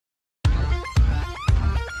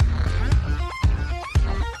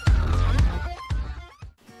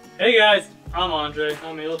Hey guys, I'm Andre.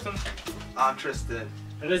 I'm Milton. I'm Tristan.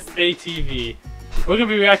 And this is ATV. We're gonna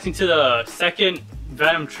be reacting to the second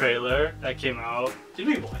Venom trailer that came out. Did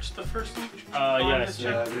we watch the first one? Yes,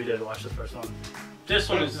 yeah, we did watch the first one. This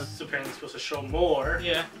one is apparently supposed to show more.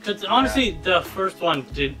 Yeah, because honestly, the first one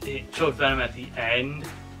it showed Venom at the end,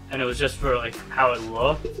 and it was just for like how it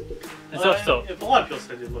looked. And so a lot of people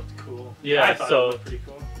said it looked cool. Yeah, I thought it looked pretty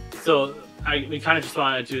cool. So we kind of just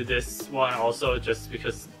want to do this one also, just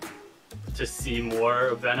because to see more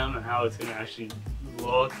of Venom and how it's gonna actually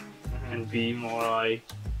look and be more like.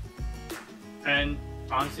 And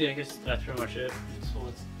honestly, I guess that's pretty much it. So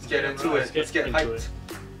let's get into it. Let's get hyped.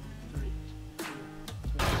 3, 2,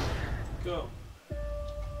 1, go.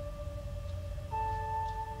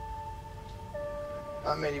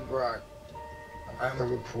 I'm Eddie Brock. I'm a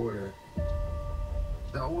reporter.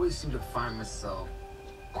 I always seem to find myself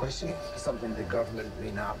questioning something the government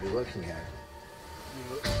may not be looking at.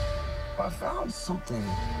 I found something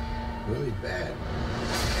really bad.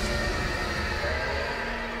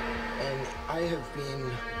 And I have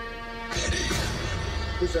been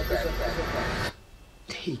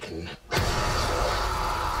taken.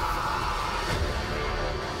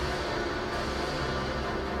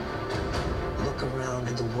 Look around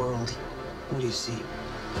in the world. What do you see?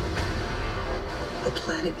 A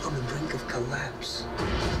planet on the brink of collapse.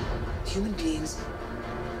 Human beings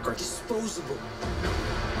are disposable.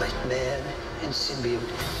 Like man and symbiote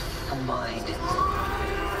combined.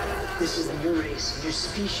 This is your race, your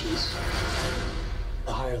species.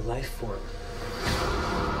 A higher life form.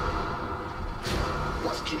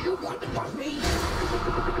 What do you want from me?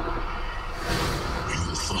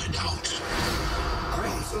 You'll find out.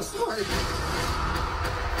 I'm so sorry.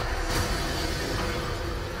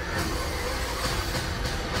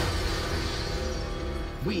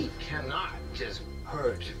 We cannot just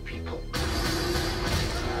hurt people.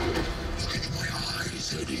 Look into my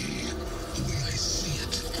eyes, Eddie. The way I see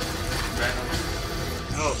it. Venom.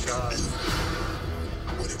 Oh god.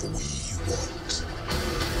 Whatever we want.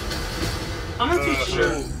 I'm not too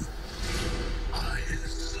sure.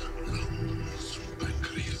 Eyes, lungs,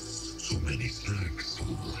 pancreas, so many snacks, so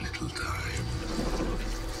little time.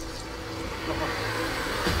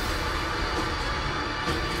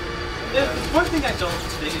 One thing I don't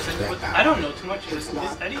think is that I don't know too much. Is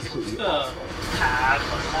Eddie supposed to have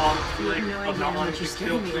a feeling of not wanting to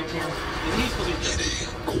kill people? Isn't he supposed to be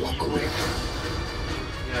just Cooperate.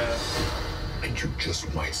 Yeah. And you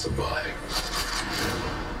just might survive.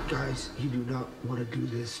 Guys, you do not want to do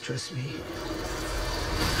this, trust me.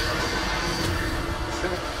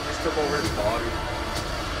 Just took over his body.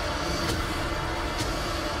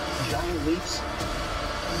 Giant leaps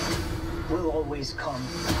will always come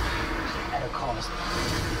at a cost.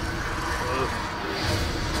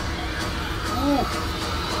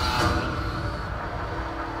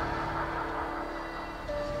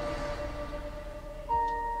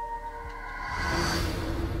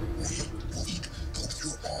 We'll eat both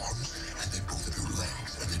your arms and then both of your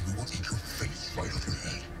legs, and then we will eat your face right off your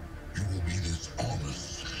head. You will be this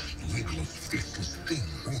armless, legless, faceless thing,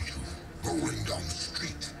 won't you? Rolling down the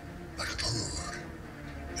street like a turd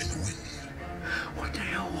in the wind. What the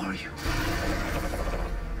hell are you?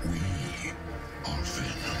 We are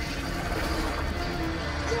Venom.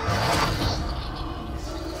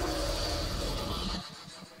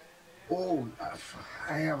 Oh,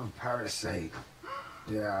 I have a power to say.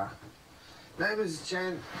 Yeah. Name is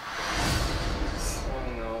Jen. Oh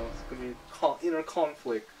no, it's gonna be inner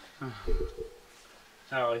conflict.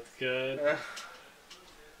 That looks good.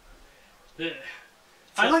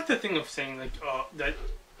 I like the thing of saying like that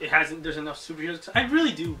it hasn't. There's enough superheroes. I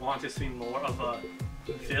really do want to see more of a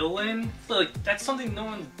villain. So, like that's something no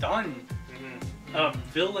one's done. A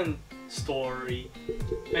villain story,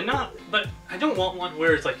 and not. But I don't want one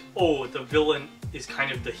where it's like, oh, the villain is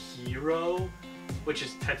kind of the hero, which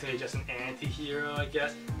is technically just an anti-hero, I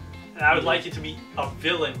guess. And I would like it to be a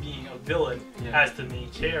villain being a villain as the main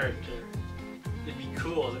character. It'd be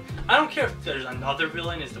cool. I don't care if there's another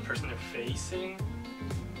villain is the person they're facing.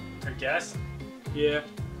 I guess. Yeah.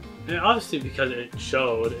 And obviously, because it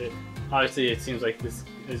showed, obviously it seems like this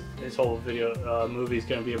whole movie is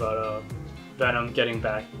going to be about Venom getting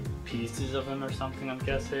back pieces of him or something, I'm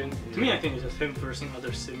guessing. To me, I think it's just him versus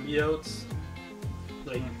other symbiotes.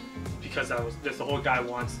 Like, because that's the whole guy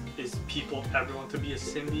wants is everyone to be a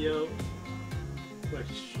symbiote.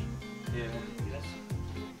 Which, yeah.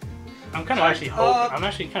 I'm kind of actually hoping. I'm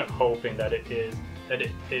actually kind of hoping that it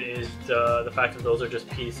is the fact that those are just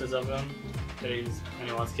pieces of him that he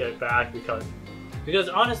wants to get back because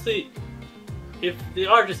honestly, if they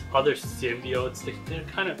are just other symbiotes,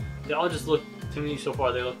 they all just look to me so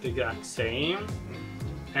far they look the exact same,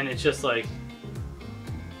 and it's just like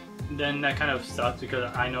then that kind of sucks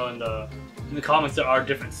because I know in the comics there are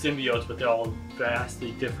different symbiotes, but they're all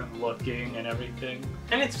vastly different looking and everything.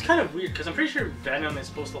 And it's kind of weird because I'm pretty sure Venom is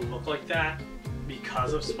supposed to look like that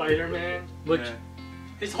because of Spider-Man, which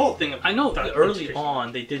his whole thing. I know early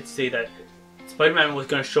on they did say that Spider-Man was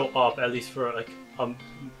going to show up at least for like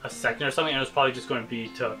a second or something, and it was probably just going to be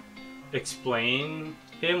to explain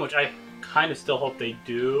him, which I kind of still hope they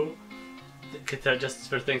do, just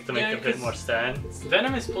for things to make a bit more sense.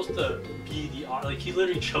 Venom is supposed to be like he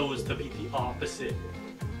literally chose to be the opposite.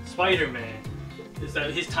 Spider-Man is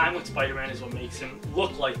that his time with Spider-Man is what makes him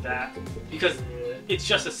look like that because it's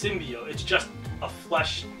just a symbiote. It's just a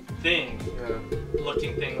flesh thing,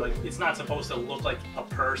 looking thing. Like it's not supposed to look like a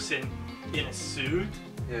person in a suit.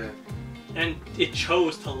 Yeah. And it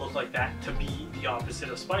chose to look like that to be the opposite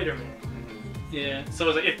of Spider-Man. Yeah. So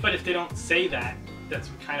it's like, if they don't say that, that's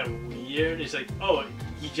kind of weird. It's like, oh,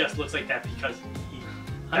 he just looks like that because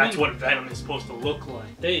that's what Venom is supposed to look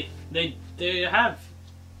like. They have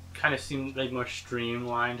kind of seemed like more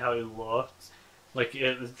streamlined how he looks. Like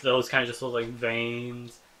those kind of just look like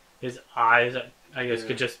veins. His eyes, I guess,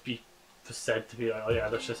 could just be said to be like, oh yeah,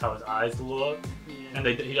 that's just how his eyes look. Yeah. And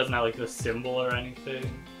he doesn't have like the symbol or anything.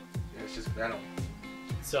 Yeah, it's just Venom.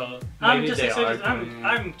 So I'm maybe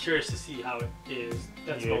I'm curious to see how it is.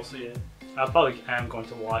 That's mostly it. I probably am going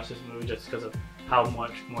to watch this movie just because of how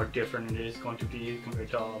much more different it is going to be compared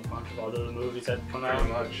to a bunch of other movies that come out.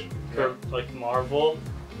 Pretty much. For like Marvel.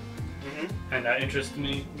 And that interests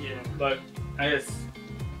me. Yeah. But I guess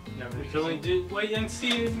we can only wait and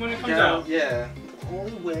see when it comes out. Yeah. The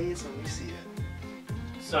only way is when we see it.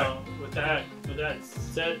 So with that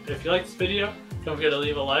said, if you like this video, don't forget to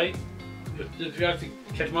leave a like. If you have to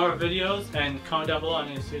catch more videos, and comment down below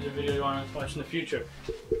and see the video you want to watch in the future.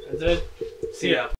 That's it. See ya.